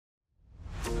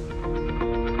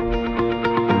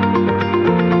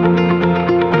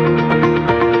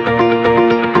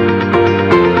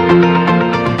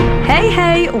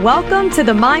Welcome to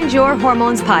the Mind Your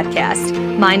Hormones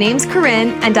podcast. My name's Corinne,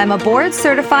 and I'm a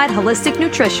board-certified holistic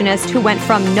nutritionist who went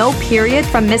from no period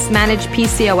from mismanaged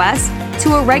PCOS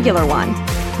to a regular one.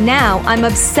 Now I'm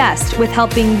obsessed with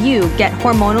helping you get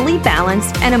hormonally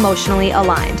balanced and emotionally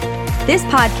aligned. This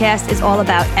podcast is all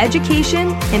about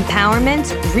education,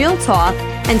 empowerment, real talk,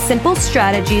 and simple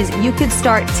strategies you could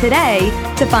start today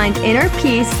to find inner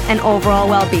peace and overall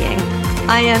well-being.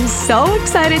 I am so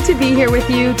excited to be here with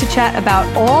you to chat about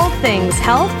all things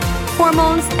health,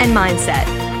 hormones, and mindset.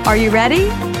 Are you ready?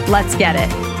 Let's get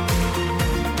it.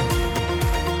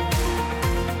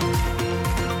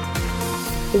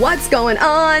 What's going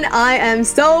on? I am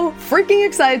so freaking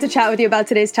excited to chat with you about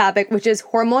today's topic, which is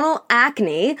hormonal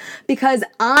acne, because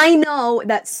I know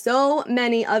that so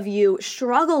many of you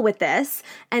struggle with this,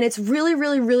 and it's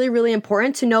really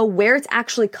important to know where it's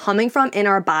actually coming from in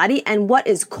our body and what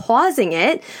is causing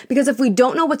it, because if we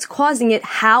don't know what's causing it,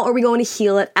 how are we going to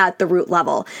heal it at the root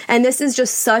level? And this is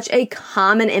just such a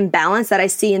common imbalance that I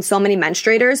see in so many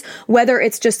menstruators, whether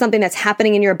it's just something that's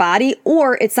happening in your body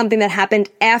or it's something that happened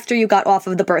after you got off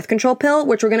of the birth control pill,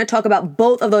 which we're going to talk about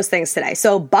both of those things today.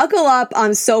 So buckle up.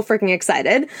 I'm so freaking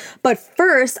excited. But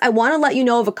first, I want to let you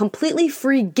know of a completely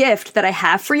free gift that I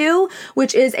have for you,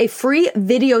 which is a free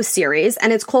video series,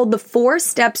 and it's called The 4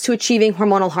 Steps to Achieving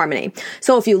Hormonal Harmony.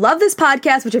 So if you love this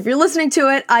podcast, which if you're listening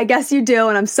to it, I guess you do,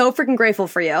 and I'm so freaking grateful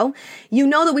for you, you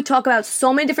know that we talk about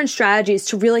so many different strategies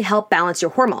to really help balance your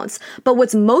hormones. But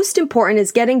what's most important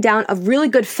is getting down a really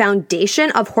good foundation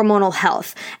of hormonal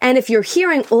health. And if you're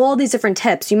hearing all these different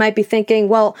tips, you might be thinking,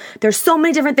 well, there's so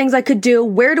many different things I could do.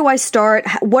 Where do I start?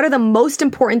 What are the most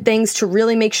important things to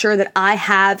really make sure that I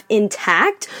have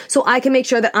intact so I can make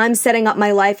sure that I'm setting up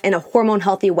my life in a hormone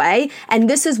healthy way? And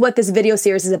this is what this video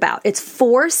series is about. It's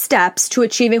 4 steps to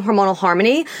achieving hormonal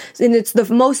harmony. And it's the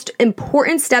most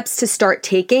important steps to start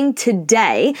taking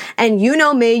today. And you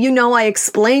know me, you know I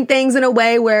explain things in a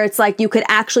way where it's like you could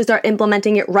actually start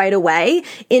implementing it right away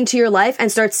into your life and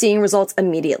start seeing results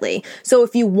immediately. So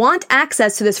if you want access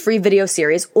to this free video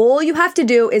series, all you have to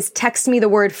do is text me the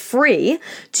word free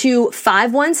to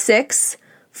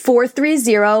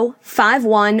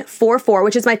 516-430-5144,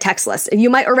 which is my text list. You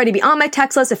might already be on my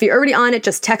text list. If you're already on it,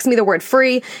 just text me the word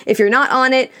free. If you're not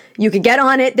on it, you can get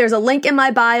on it. There's a link in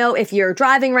my bio. If you're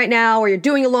driving right now or you're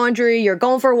doing your laundry, you're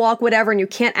going for a walk, whatever, and you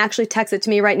can't actually text it to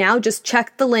me right now, just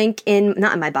check the link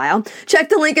not in my bio, check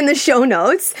the link in the show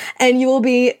notes and you will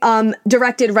be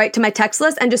directed right to my text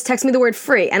list, and just text me the word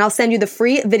free and I'll send you the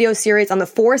free video series on the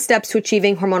 4 steps to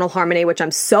achieving hormonal harmony, which I'm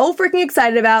so freaking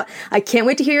excited about. I can't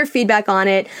wait to hear your feedback on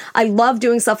it. I love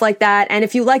doing stuff like that. And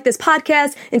if you like this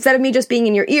podcast, instead of me just being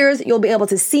in your ears, you'll be able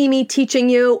to see me teaching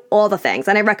you all the things.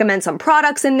 And I recommend some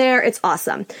products in there. It's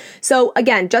awesome. So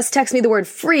again, just text me the word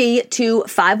free to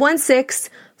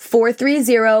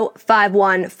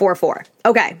 516-430-5144.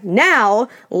 Okay, now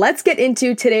let's get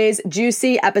into today's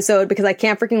juicy episode because I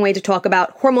can't freaking wait to talk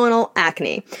about hormonal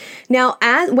acne. Now,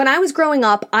 when I was growing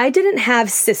up, I didn't have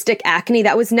cystic acne.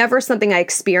 That was never something I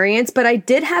experienced, but I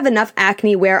did have enough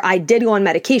acne where I did go on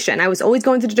medication. I was always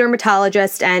going to the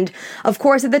dermatologist, and of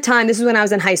course, at the time, this was when I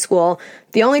was in high school,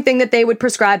 the only thing that they would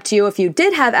prescribe to you if you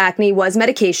did have acne was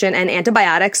medication and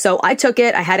antibiotics. So I took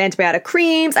it. I had antibiotic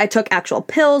creams. I took actual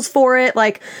pills for it.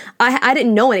 Like, I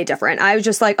didn't know any different. I was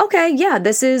just like, okay, yeah,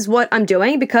 this is what I'm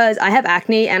doing because I have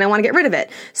acne and I want to get rid of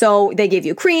it. So they gave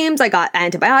you creams. I got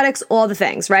antibiotics, all the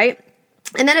things, right?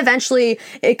 And then eventually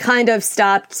it kind of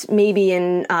stopped maybe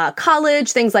in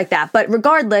college, things like that. But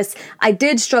regardless, I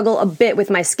did struggle a bit with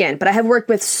my skin. But I have worked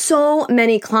with so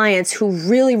many clients who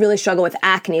really struggle with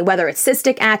acne, whether it's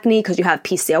cystic acne because you have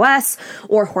PCOS,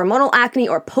 or hormonal acne,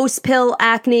 or post-pill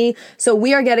acne. So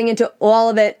we are getting into all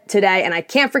of it today, and I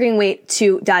can't freaking wait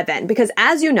to dive in. Because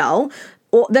as you know,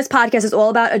 this podcast is all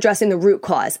about addressing the root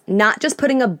cause, not just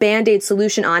putting a Band-Aid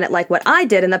solution on it like what I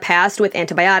did in the past with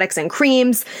antibiotics and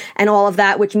creams and all of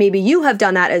that, which maybe you have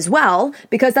done that as well,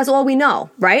 because that's all we know,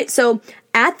 right? So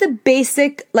at the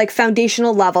basic,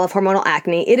 foundational level of hormonal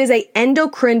acne, it is a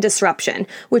endocrine disruption,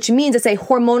 which means it's a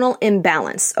hormonal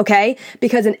imbalance, okay?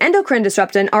 Because an endocrine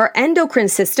disruption, our endocrine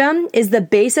system is the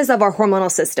basis of our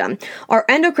hormonal system. Our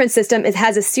endocrine system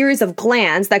has a series of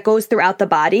glands that goes throughout the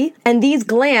body, and these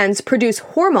glands produce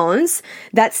hormones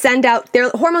that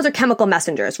hormones are chemical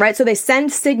messengers, right? So they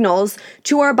send signals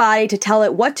to our body to tell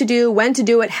it what to do, when to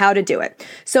do it, how to do it.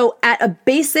 So at a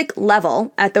basic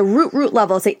level, at the root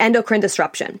level, it's an endocrine disruption.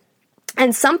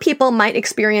 And some people might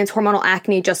experience hormonal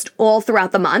acne just all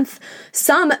throughout the month.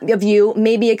 Some of you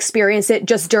maybe experience it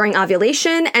just during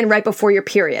ovulation and right before your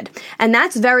period. And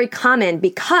that's very common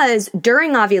because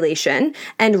during ovulation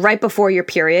and right before your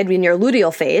period, in your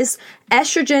luteal phase,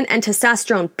 estrogen and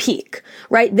testosterone peak,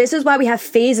 right? This is why we have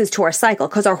phases to our cycle,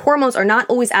 because our hormones are not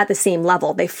always at the same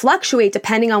level. They fluctuate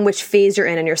depending on which phase you're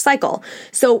in your cycle.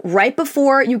 So right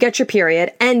before you get your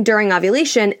period and during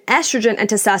ovulation, estrogen and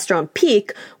testosterone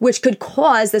peak, which could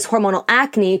cause this hormonal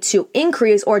acne to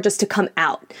increase or just to come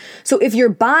out. So if your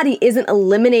body isn't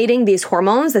eliminating these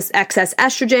hormones, this excess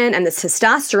estrogen and this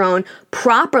testosterone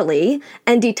properly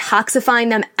and detoxifying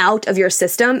them out of your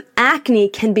system, acne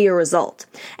can be a result.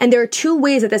 And there are two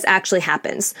ways that this actually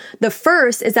happens. The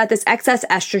first is that this excess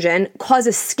estrogen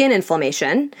causes skin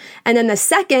inflammation. And then the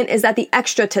second is that the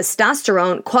extra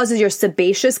testosterone causes your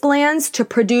sebaceous glands to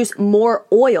produce more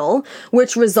oil,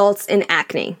 which results in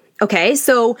acne. Okay,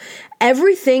 so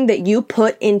everything that you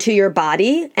put into your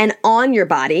body and on your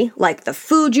body, like the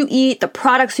food you eat, the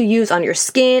products you use on your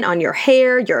skin, on your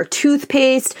hair, your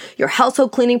toothpaste, your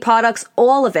household cleaning products,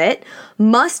 all of it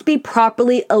must be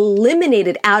properly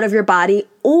eliminated out of your body,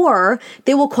 or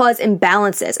they will cause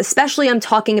imbalances. Especially I'm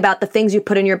talking about the things you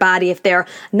put in your body if they're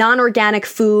non-organic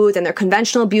foods and they're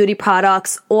conventional beauty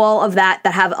products, all of that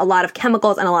have a lot of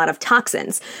chemicals and a lot of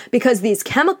toxins. Because these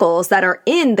chemicals that are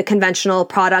in the conventional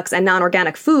products and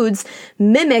non-organic foods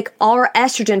mimic our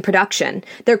estrogen production.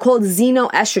 They're called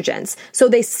xenoestrogens. So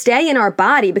they stay in our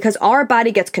body because our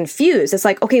body gets confused. It's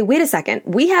like, okay, wait a second.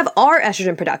 We have our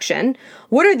estrogen production.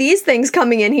 What are these things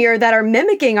coming in here that are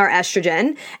mimicking our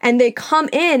estrogen? And they come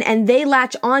in and they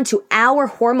latch onto our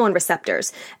hormone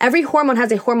receptors. Every hormone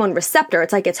has a hormone receptor.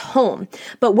 It's like it's home.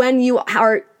 But when you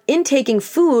are intaking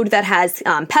food that has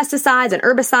pesticides and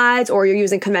herbicides, or you're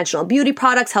using conventional beauty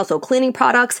products, household cleaning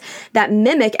products that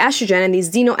mimic estrogen, and these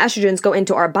xenoestrogens go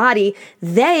into our body,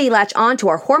 they latch onto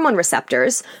our hormone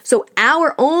receptors. So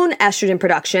our own estrogen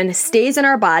production stays in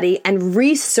our body and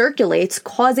recirculates,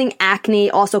 causing acne,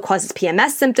 also causes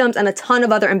PMS symptoms, and a ton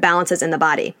of other imbalances in the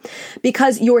body.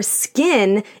 Because your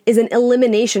skin is an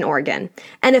elimination organ.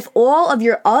 And if all of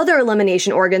your other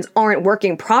elimination organs aren't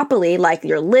working properly, like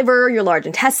your liver, your large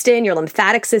intestine, your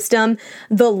lymphatic system,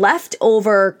 the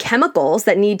leftover chemicals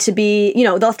that need to be,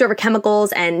 the leftover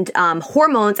chemicals and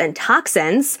hormones and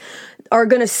toxins are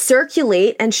going to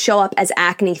circulate and show up as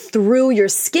acne through your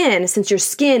skin, since your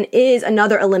skin is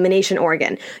another elimination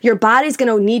organ. Your body's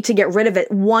going to need to get rid of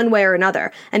it one way or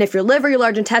another. And if your liver, your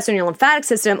large intestine, your lymphatic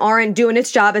system aren't doing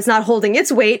its job, it's not holding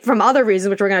its weight from other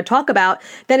reasons, which we're going to talk about,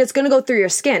 then it's going to go through your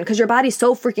skin because your body's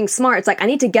so freaking smart. It's like, I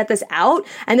need to get this out,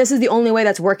 and this is the only way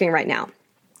that's working right now.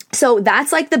 So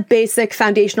that's like the basic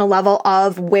foundational level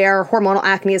of where hormonal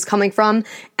acne is coming from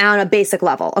on a basic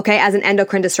level, okay, as an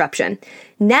endocrine disruption.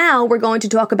 Now we're going to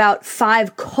talk about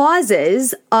 5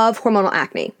 causes of hormonal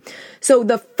acne. So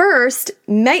the first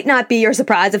might not be your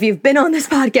surprise if you've been on this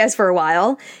podcast for a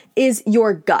while, is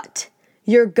your gut.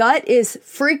 Your gut is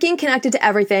freaking connected to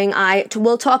everything. I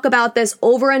will talk about this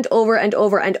over and over and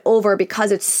over and over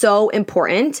because it's so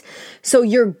important. So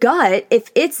your gut,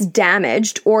 if it's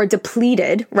damaged or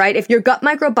depleted, right? If your gut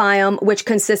microbiome, which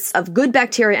consists of good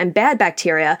bacteria and bad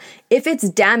bacteria, if it's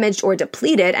damaged or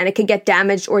depleted, and it can get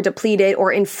damaged or depleted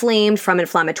or inflamed from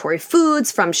inflammatory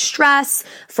foods, from stress,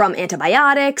 from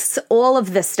antibiotics, all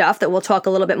of this stuff that we'll talk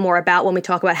a little bit more about when we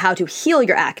talk about how to heal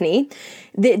your acne,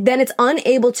 then it's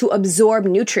unable to absorb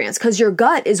nutrients, because your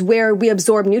gut is where we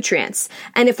absorb nutrients.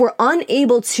 And if we're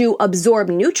unable to absorb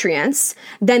nutrients,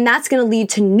 then that's going to lead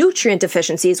to nutrient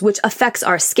deficiencies, which affects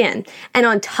our skin. And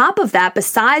on top of that,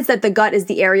 besides that the gut is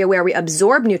the area where we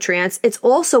absorb nutrients, it's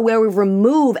also where we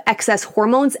remove excess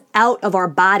hormones out of our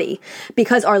body,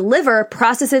 because our liver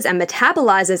processes and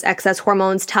metabolizes excess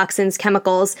hormones, toxins,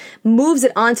 chemicals, moves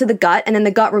it onto the gut, and then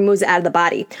the gut removes it out of the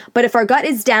body. But if our gut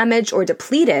is damaged or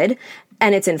depleted,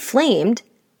 and it's inflamed,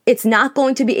 it's not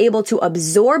going to be able to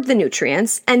absorb the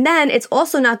nutrients, and then it's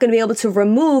also not going to be able to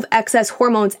remove excess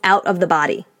hormones out of the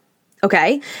body.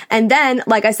 Okay. And then,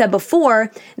 like I said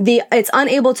before, it's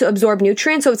unable to absorb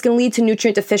nutrients, so it's going to lead to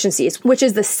nutrient deficiencies, which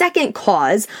is the second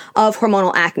cause of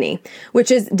hormonal acne, which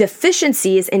is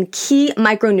deficiencies in key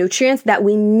micronutrients that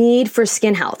we need for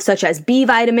skin health, such as B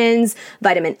vitamins,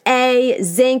 vitamin A,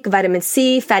 zinc, vitamin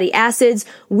C, fatty acids.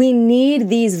 We need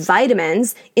these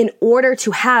vitamins in order to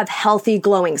have healthy,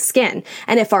 glowing skin.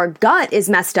 And if our gut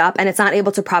is messed up and it's not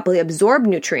able to properly absorb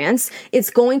nutrients, it's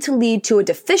going to lead to a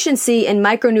deficiency in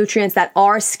micronutrients nutrients that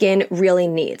our skin really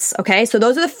needs. Okay, so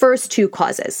those are the first two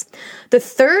causes. The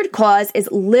third cause is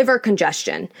liver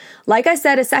congestion. Like I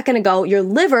said a second ago, your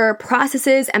liver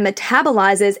processes and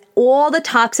metabolizes all the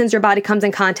toxins your body comes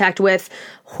in contact with,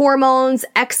 hormones,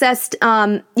 excess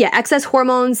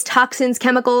hormones, toxins,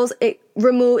 chemicals.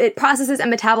 It processes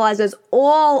and metabolizes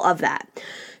all of that.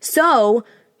 So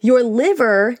your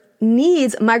liver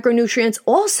needs micronutrients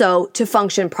also to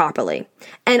function properly.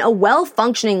 And a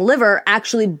well-functioning liver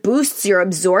actually boosts your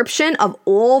absorption of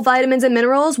all vitamins and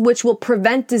minerals, which will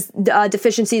prevent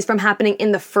deficiencies from happening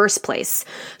in the first place.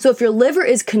 So if your liver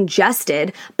is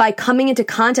congested by coming into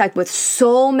contact with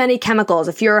so many chemicals,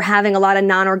 if you're having a lot of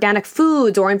non-organic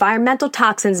foods or environmental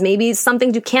toxins, maybe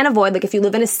something you can't avoid, like if you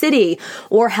live in a city,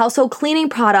 or household cleaning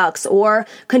products or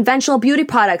conventional beauty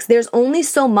products, there's only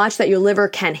so much that your liver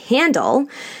can handle.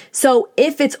 So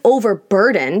if it's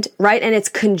overburdened, right, and it's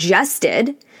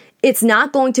congested, it's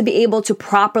not going to be able to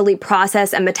properly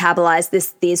process and metabolize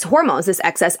these hormones, this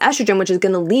excess estrogen, which is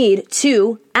going to lead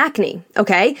to acne,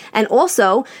 okay? And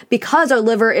also, because our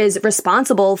liver is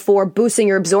responsible for boosting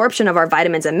your absorption of our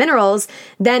vitamins and minerals,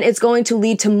 then it's going to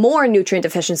lead to more nutrient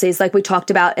deficiencies like we talked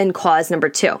about in cause number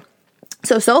 2.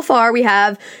 So far we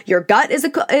have your gut is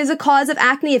a cause of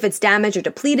acne if it's damaged or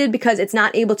depleted because it's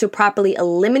not able to properly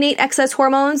eliminate excess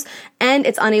hormones and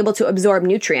it's unable to absorb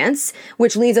nutrients,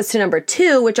 which leads us to number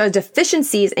 2, which are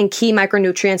deficiencies in key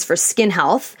micronutrients for skin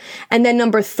health. And then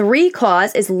number 3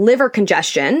 cause is liver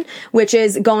congestion, which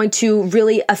is going to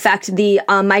really affect the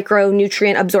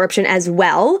micronutrient absorption as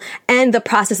well, and the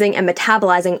processing and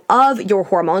metabolizing of your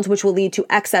hormones, which will lead to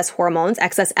excess hormones,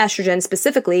 excess estrogen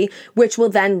specifically, which will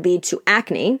then lead to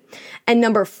acne. And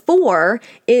number 4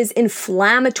 is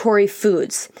inflammatory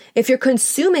foods. If you're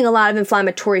consuming a lot of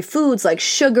inflammatory foods like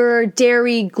sugar,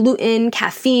 dairy, gluten,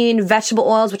 caffeine, vegetable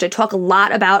oils, which I talk a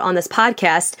lot about on this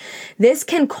podcast, this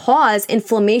can cause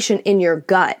inflammation in your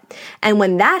gut. And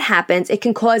when that happens, it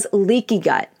can cause leaky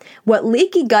gut. What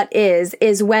leaky gut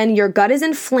is when your gut is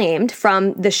inflamed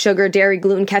from the sugar, dairy,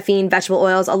 gluten, caffeine, vegetable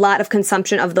oils, a lot of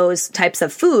consumption of those types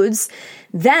of foods,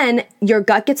 then your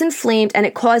gut gets inflamed and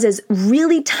it causes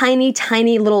really tiny,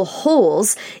 tiny little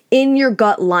holes in your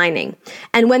gut lining.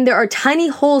 And when there are tiny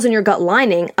holes in your gut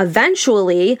lining,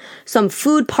 eventually some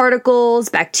food particles,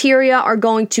 bacteria are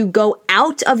going to go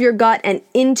out of your gut and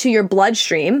into your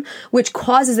bloodstream, which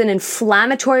causes an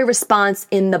inflammatory response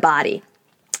in the body.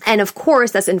 And of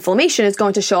course, this inflammation is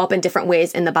going to show up in different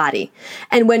ways in the body.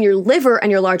 And when your liver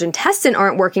and your large intestine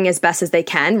aren't working as best as they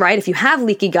can, right? If you have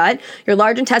leaky gut, your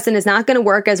large intestine is not going to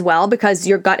work as well because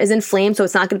your gut is inflamed, so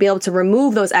it's not going to be able to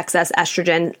remove those excess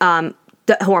estrogen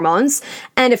hormones.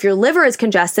 And if your liver is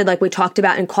congested, like we talked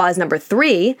about in cause number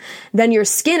 3, then your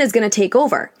skin is going to take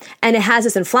over. And it has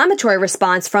this inflammatory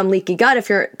response from leaky gut if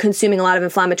you're consuming a lot of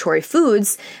inflammatory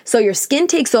foods. So your skin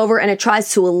takes over and it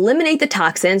tries to eliminate the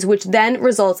toxins, which then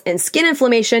results in skin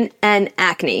inflammation and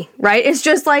acne, right? It's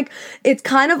just like, it's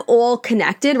kind of all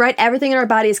connected, right? Everything in our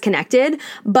body is connected,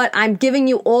 but I'm giving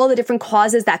you all the different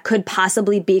causes that could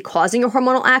possibly be causing your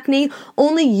hormonal acne.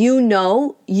 Only you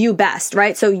know you best,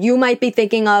 right? So you might be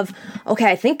thinking of,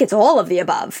 okay, I think it's all of the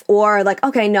above. Or like,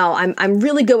 okay, no, I'm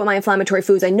really good with my inflammatory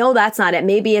foods. I know that's not it.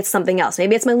 Maybe it's something else.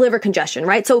 Maybe it's my liver congestion,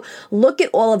 right? So look at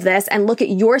all of this and look at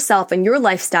yourself and your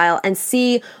lifestyle and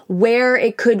see where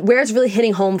it's really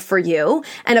hitting home for you.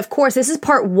 And of course, this is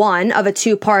part 1 of a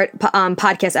 2-part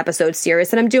podcast episode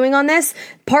series that I'm doing on this.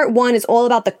 Part 1 is all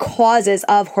about the causes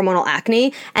of hormonal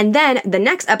acne. And then the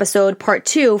next episode, part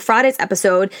 2, Friday's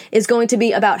episode, is going to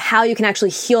be about how you can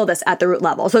actually heal this at the root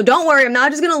level. So don't worry, I'm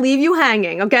not just going to leave you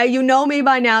hanging, okay? You know me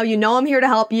by now. You know I'm here to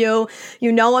help you.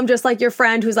 You know I'm just like your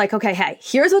friend who's like, okay, hey,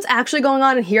 here's what's actually going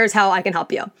on and here's how I can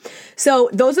help you. So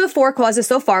those are the 4 causes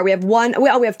so far. We have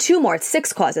 2 more. It's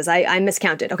 6 causes. I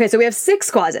miscounted. Okay, so we have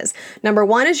 6 causes. Number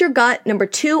 1 is your gut. Number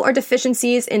 2 are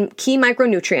deficiencies in key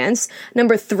micronutrients.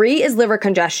 Number 3 is liver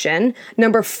congestion.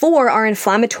 Number 4 are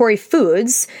inflammatory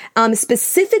foods,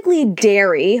 specifically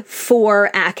dairy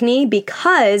for acne,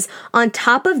 because on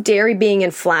top of dairy being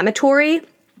inflammatory,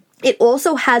 it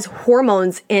also has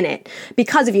hormones in it.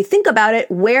 Because if you think about it,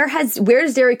 where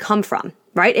does dairy come from?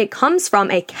 Right? It comes from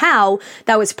a cow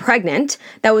that was pregnant,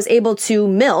 that was able to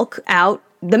milk out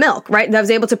the milk, right? That was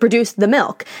able to produce the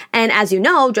milk. And as you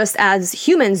know, just as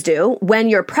humans do, when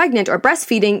you're pregnant or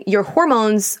breastfeeding, your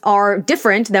hormones are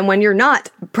different than when you're not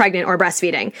pregnant or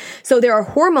breastfeeding. So there are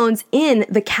hormones in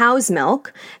the cow's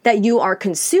milk that you are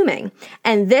consuming.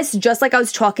 And this, just like I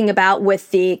was talking about with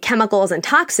the chemicals and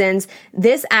toxins,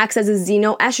 this acts as a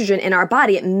xenoestrogen in our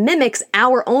body. It mimics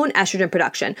our own estrogen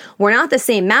production. We're not the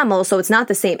same mammal, so it's not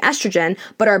the same estrogen,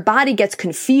 but our body gets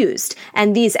confused.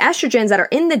 And these estrogens that are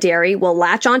in the dairy will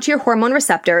latch onto your hormone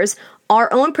receptors,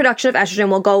 our own production of estrogen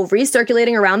will go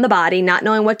recirculating around the body, not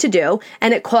knowing what to do,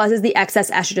 and it causes the excess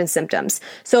estrogen symptoms.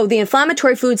 So the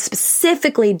inflammatory foods,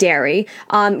 specifically dairy,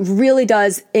 really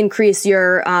does increase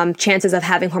your chances of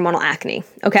having hormonal acne,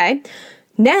 okay?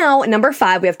 Now, number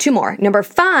 5, we have 2 more. Number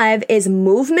 5 is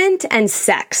movement and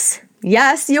sex.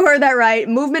 Yes, you heard that right.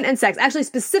 Movement and sex, actually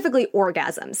specifically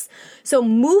orgasms. So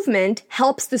movement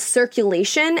helps the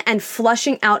circulation and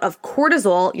flushing out of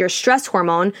cortisol, your stress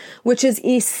hormone, which is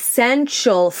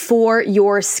essential for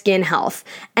your skin health.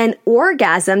 And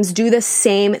orgasms do the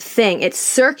same thing. It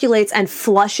circulates and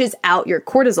flushes out your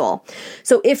cortisol.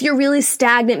 So if you're really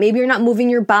stagnant, maybe you're not moving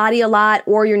your body a lot,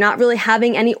 or you're not really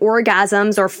having any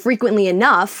orgasms or frequently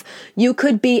enough, you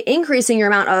could be increasing your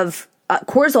amount of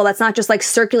cortisol that's not just like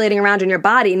circulating around in your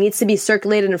body. It needs to be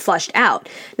circulated and flushed out.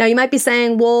 Now, you might be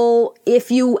saying, well, if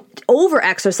you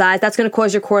over-exercise, that's going to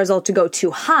cause your cortisol to go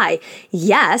too high.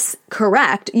 Yes,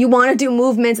 correct. You want to do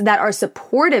movements that are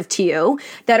supportive to you,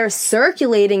 that are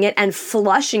circulating it and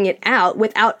flushing it out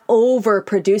without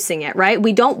overproducing it, right?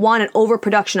 We don't want an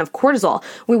overproduction of cortisol.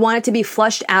 We want it to be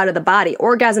flushed out of the body.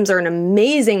 Orgasms are an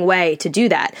amazing way to do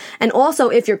that. And also,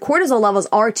 if your cortisol levels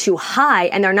are too high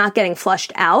and they're not getting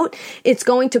flushed out, it's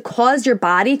going to cause your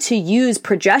body to use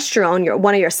progesterone,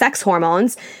 one of your sex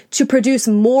hormones, to produce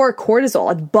more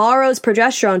cortisol. It borrows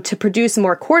progesterone to produce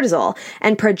more cortisol.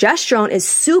 And progesterone is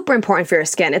super important for your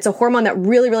skin. It's a hormone that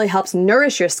really, really helps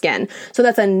nourish your skin. So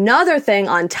that's another thing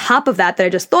on top of that I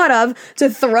just thought of to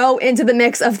throw into the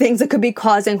mix of things that could be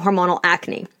causing hormonal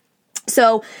acne.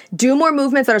 So do more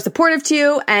movements that are supportive to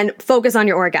you and focus on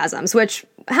your orgasms, which,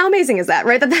 how amazing is that,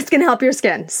 right? That's going to help your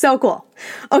skin. So cool.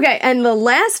 Okay. And the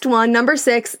last one, number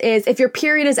 6, is if your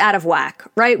period is out of whack,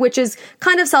 right? Which is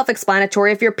kind of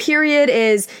self-explanatory. If your period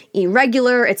is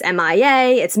irregular, it's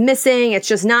MIA, it's missing, it's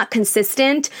just not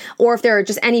consistent, or if there are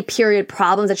just any period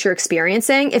problems that you're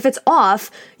experiencing, if it's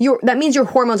off, that means your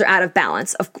hormones are out of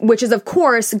balance, which is of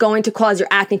course going to cause your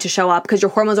acne to show up because your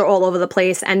hormones are all over the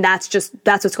place. And that's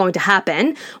what's going to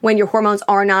happen when your hormones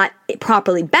are not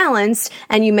properly balanced,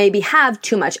 and you maybe have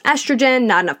too much estrogen,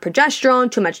 not enough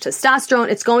progesterone, too much testosterone.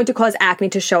 It's going to cause acne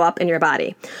to show up in your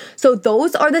body. So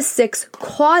those are the 6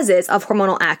 causes of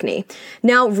hormonal acne.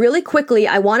 Now, really quickly,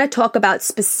 I want to talk about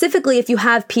specifically if you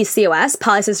have PCOS,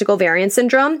 polycystic ovarian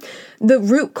syndrome, the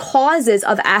root causes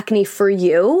of acne for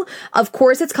you. Of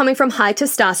course, it's coming from high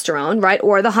testosterone, right?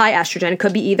 Or the high estrogen. It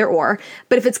could be either or.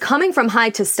 But if it's coming from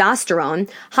high testosterone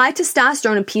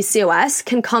and PCOS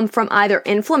can come from either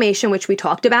inflammation, which we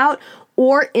talked about,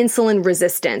 or insulin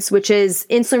resistance,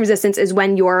 insulin resistance is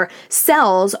when your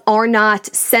cells are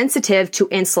not sensitive to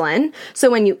insulin.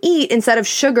 So when you eat, instead of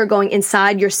sugar going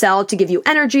inside your cell to give you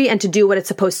energy and to do what it's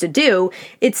supposed to do,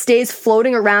 it stays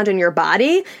floating around in your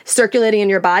body, circulating in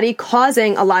your body,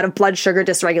 causing a lot of blood sugar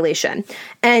dysregulation.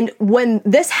 And when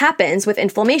this happens with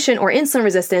inflammation or insulin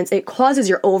resistance, it causes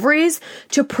your ovaries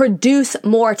to produce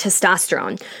more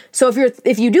testosterone. So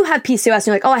if you do have PCOS and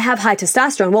you're like, oh, I have high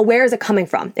testosterone, well, where is it coming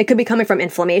from? It could be coming from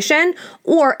inflammation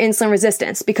or insulin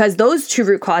resistance, because those 2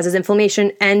 root causes,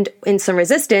 inflammation and insulin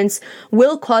resistance,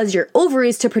 will cause your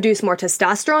ovaries to produce more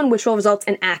testosterone, which will result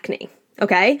in acne.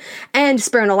 Okay. And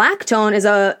spironolactone is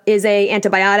a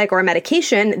antibiotic or a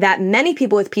medication that many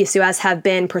people with PCOS have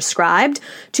been prescribed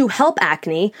to help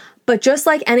acne. But just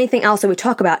like anything else that we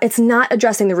talk about, it's not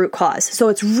addressing the root cause. So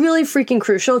it's really freaking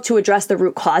crucial to address the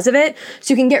root cause of it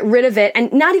so you can get rid of it,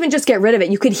 and not even just get rid of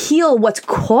it. You could heal what's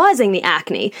causing the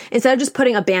acne instead of just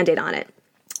putting a Band-Aid on it.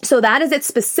 So that is it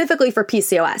specifically for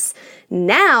PCOS.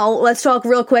 Now, let's talk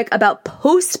real quick about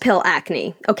post-pill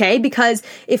acne, okay? Because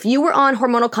if you were on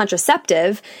hormonal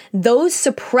contraceptive, those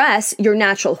suppress your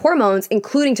natural hormones,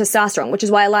 including testosterone, which is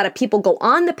why a lot of people go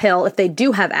on the pill if they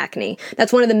do have acne.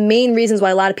 That's one of the main reasons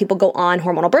why a lot of people go on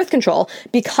hormonal birth control,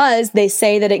 because they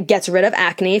say that it gets rid of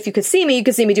acne. If you could see me, you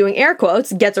could see me doing air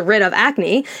quotes, gets rid of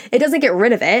acne. It doesn't get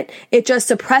rid of it. It just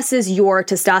suppresses your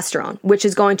testosterone, which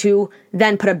is going to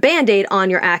then put a Band-Aid on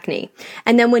your acne.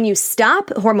 And then when you stop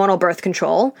hormonal birth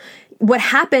control, what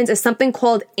happens is something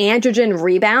called androgen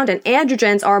rebound, and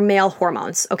androgens are male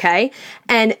hormones, okay?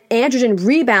 And androgen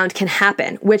rebound can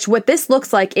happen, which what this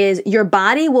looks like is your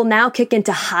body will now kick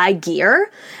into high gear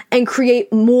and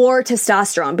create more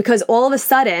testosterone, because all of a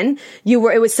sudden it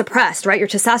was suppressed, right? Your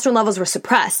testosterone levels were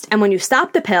suppressed. And when you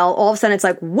stop the pill, all of a sudden it's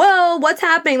like, whoa, what's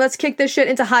happening? Let's kick this shit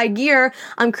into high gear.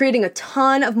 I'm creating a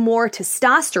ton of more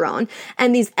testosterone.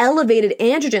 And these elevated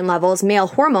androgen levels, male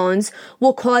hormones,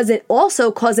 will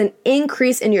also cause an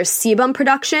increase in your sebum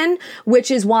production,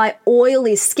 which is why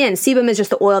oily skin, sebum is just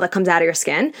the oil that comes out of your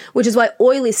skin, which is why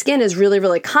oily skin is really,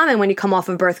 really common when you come off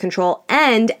of birth control,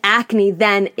 and acne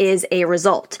then is a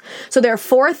result. So there are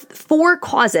four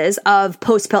causes of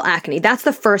post-pill acne. That's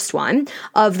the first one,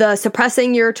 of the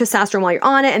suppressing your testosterone while you're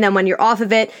on it, and then when you're off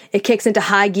of it, it kicks into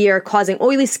high gear, causing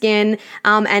oily skin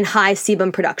and high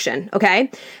sebum production,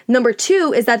 okay? Number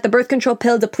two is that the birth control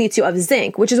pill depletes you of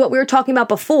zinc, which is what we were talking about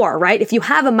before, right? If you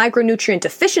have a micronutrient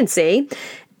deficiency,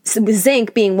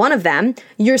 zinc being one of them,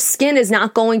 your skin is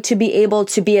not going to be able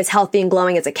to be as healthy and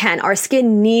glowing as it can. Our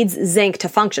skin needs zinc to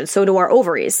function. So do our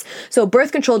ovaries. So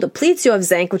birth control depletes you of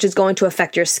zinc, which is going to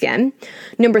affect your skin.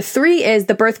 Number three is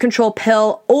the birth control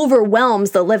pill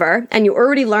overwhelms the liver. And you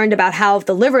already learned about how if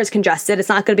the liver is congested, it's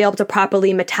not going to be able to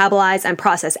properly metabolize and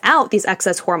process out these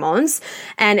excess hormones.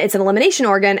 And it's an elimination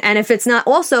organ. And if it's not,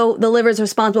 also the liver is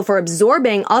responsible for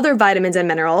absorbing other vitamins and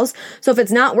minerals. So if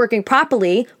it's not working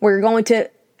properly, we're going to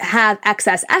have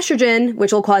excess estrogen,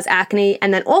 which will cause acne,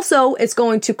 and then also it's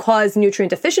going to cause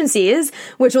nutrient deficiencies,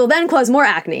 which will then cause more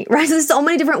acne, right? So there's so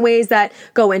many different ways that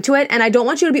go into it, and I don't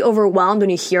want you to be overwhelmed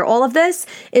when you hear all of this.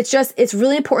 It's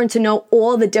really important to know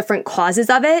all the different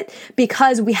causes of it,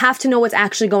 because we have to know what's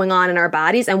actually going on in our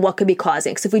bodies and what could be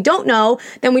causing. Because if we don't know,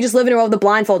 then we just live in a world with a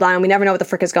blindfold on and we never know what the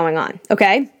frick is going on,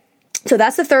 okay? So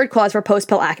that's the third cause for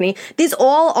post-pill acne. These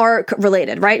all are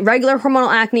related, right? Regular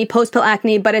hormonal acne, post-pill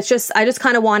acne, but I just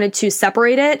kind of wanted to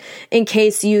separate it in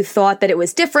case you thought that it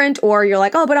was different, or you're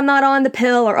like, oh, but I'm not on the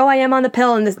pill, or oh, I am on the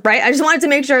pill, and this, right? I just wanted to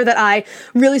make sure that I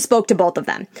really spoke to both of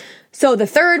them. So the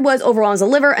third was overwhelms the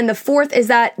liver, and the fourth is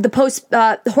that the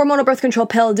hormonal birth control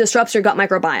pill disrupts your gut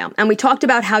microbiome. And we talked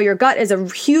about how your gut is a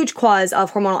huge cause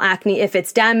of hormonal acne. If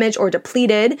it's damaged or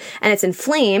depleted and it's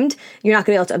inflamed, you're not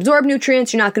going to be able to absorb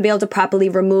nutrients. You're not going to be able to properly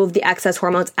remove the excess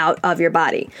hormones out of your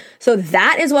body. So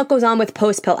that is what goes on with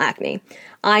post-pill acne.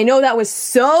 I know that was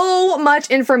so much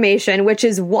information, which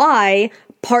is why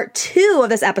part 2 of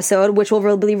this episode, which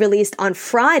will be released on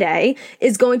Friday,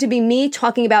 is going to be me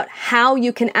talking about how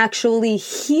you can actually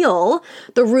heal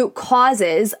the root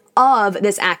causes of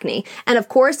this acne. And of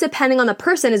course, depending on the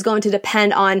person is going to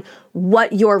depend on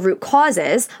what your root cause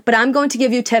is, but I'm going to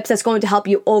give you tips that's going to help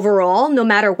you overall, no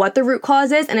matter what the root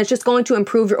cause is, and it's just going to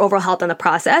improve your overall health in the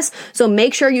process. So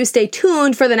make sure you stay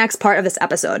tuned for the next part of this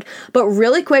episode. But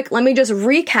really quick, let me just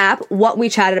recap what we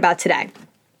chatted about today.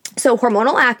 So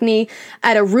hormonal acne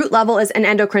at a root level is an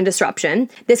endocrine disruption.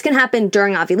 This can happen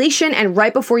during ovulation and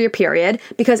right before your period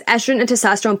because estrogen and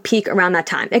testosterone peak around that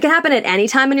time. It can happen at any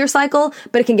time in your cycle,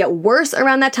 but it can get worse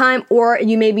around that time, or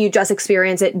you just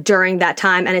experience it during that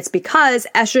time, and it's because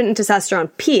estrogen and testosterone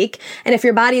peak, and if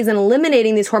your body isn't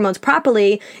eliminating these hormones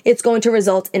properly, it's going to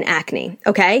result in acne,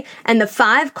 okay? And the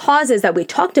 5 causes that we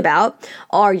talked about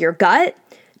are your gut,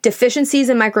 deficiencies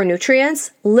in micronutrients,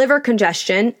 liver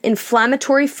congestion,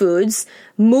 inflammatory foods,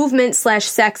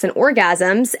 movement/sex and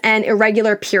orgasms, and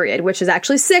irregular period, which is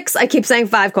actually 6. I keep saying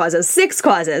 5 causes, 6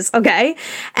 causes, okay?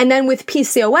 And then with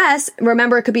PCOS,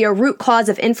 remember it could be a root cause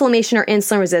of inflammation or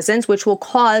insulin resistance, which will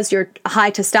cause your high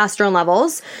testosterone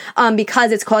levels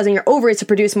because it's causing your ovaries to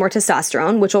produce more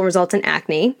testosterone, which will result in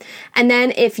acne. And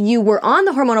then if you were on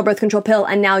the hormonal birth control pill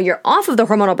and now you're off of the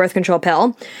hormonal birth control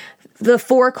pill, the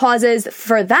 4 causes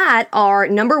for that are,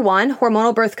 number 1,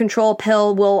 hormonal birth control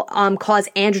pill will cause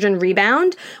androgen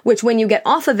rebound, which when you get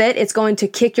off of it, it's going to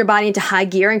kick your body into high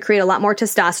gear and create a lot more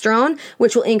testosterone,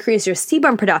 which will increase your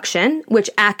sebum production, which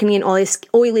acne and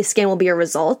oily skin will be a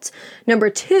result.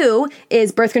 Number 2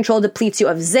 is birth control depletes you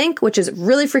of zinc, which is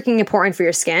really freaking important for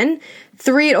your skin.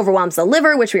 3, it overwhelms the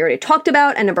liver, which we already talked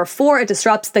about. And number 4, it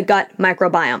disrupts the gut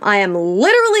microbiome. I am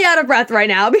literally out of breath right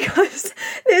now because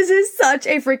this is such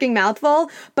a freaking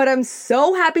mouthful, but I'm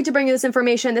so happy to bring you this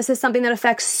information. This is something that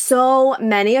affects so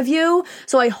many of you.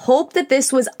 So I hope that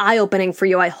this was eye-opening for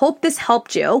you. I hope this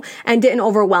helped you and didn't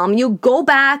overwhelm you. Go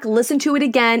back, listen to it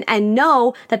again, and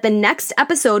know that the next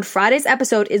episode, Friday's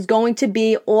episode, is going to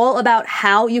be all about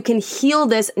how you can heal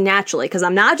this naturally, because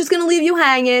I'm not just going to leave you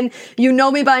hanging. You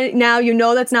know me by now. You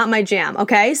know that's not my jam,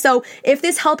 okay? So if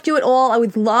this helped you at all, I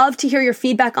would love to hear your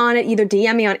feedback on it. Either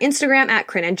DM me on Instagram at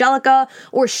CrinAngelica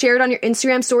or share it on your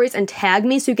Instagram stories and tag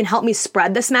me so you can help me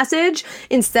spread this message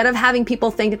instead of having people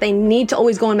think that they need to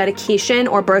always go on medication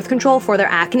or birth control for their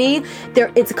acne.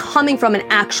 It's coming from an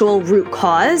actual root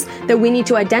cause that we need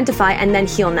to identify and then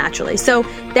heal naturally. So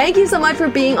thank you so much for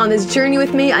being on this journey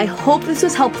with me. I hope this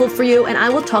was helpful for you, and I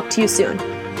will talk to you soon.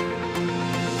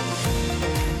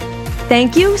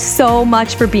 Thank you so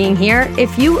much for being here.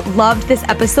 If you loved this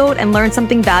episode and learned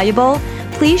something valuable,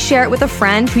 please share it with a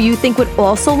friend who you think would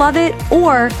also love it,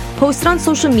 or post it on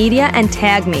social media and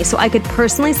tag me so I could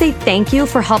personally say thank you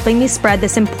for helping me spread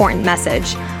this important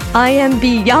message. I am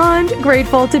beyond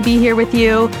grateful to be here with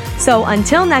you. So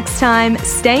until next time,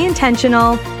 stay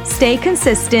intentional, stay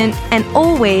consistent, and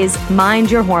always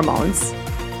mind your hormones.